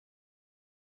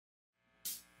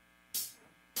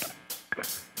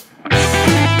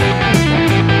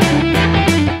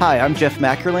Hi, I'm Jeff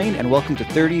McErlain, and welcome to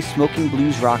 30 Smokin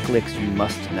blues rock licks you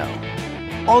must know.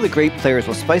 All the great players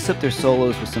will spice up their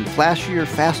solos with some flashier,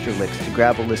 faster licks to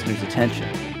grab a listener's attention,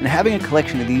 and having a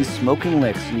collection of these smoking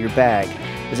licks in your bag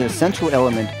is an essential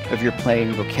element of your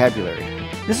playing vocabulary.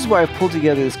 This is why I've pulled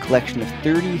together this collection of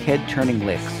 30 head-turning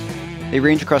licks. They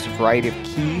range across a variety of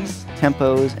keys,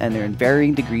 tempos, and they're in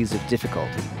varying degrees of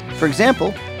difficulty. For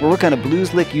example, we're working on a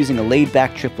blues lick using a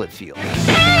laid-back triplet feel.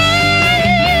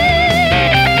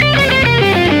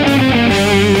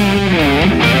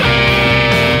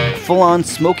 Full-on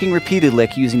smoking repeated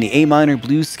lick using the A minor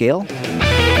blues scale.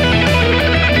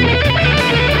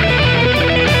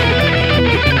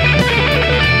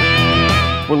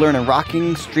 We'll learn a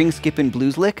rocking string skipping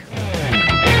blues lick.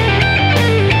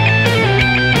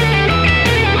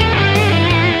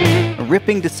 A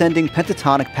ripping descending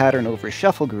pentatonic pattern over a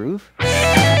shuffle groove.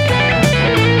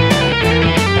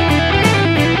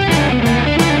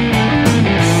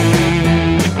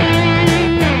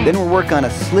 Then we'll work on a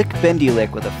slick bendy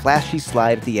lick with a flashy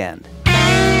slide at the end.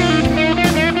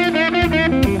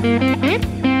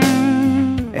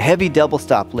 A heavy double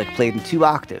stop lick played in 2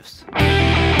 octaves.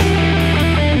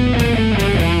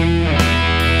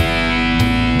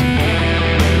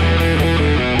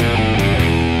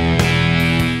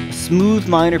 A smooth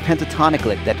minor pentatonic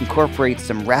lick that incorporates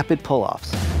some rapid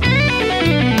pull-offs.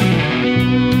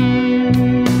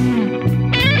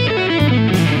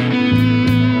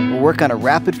 Work on a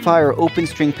rapid-fire open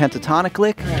string pentatonic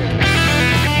lick.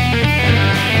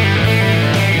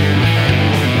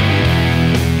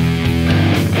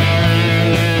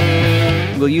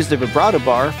 We'll use the vibrato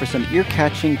bar for some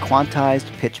ear-catching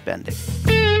quantized pitch bending.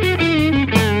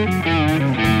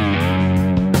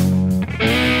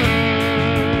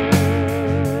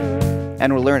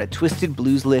 And we'll learn a twisted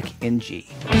blues lick in G.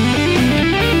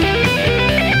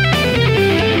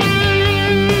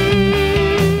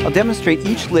 I'll demonstrate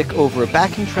each lick over a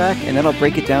backing track, and then I'll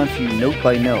break it down for you note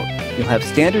by note. You'll have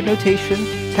standard notation,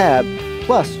 tab,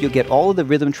 plus you'll get all of the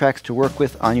rhythm tracks to work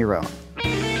with on your own.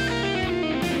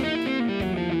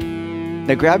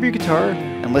 Now grab your guitar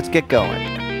and let's get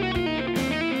going.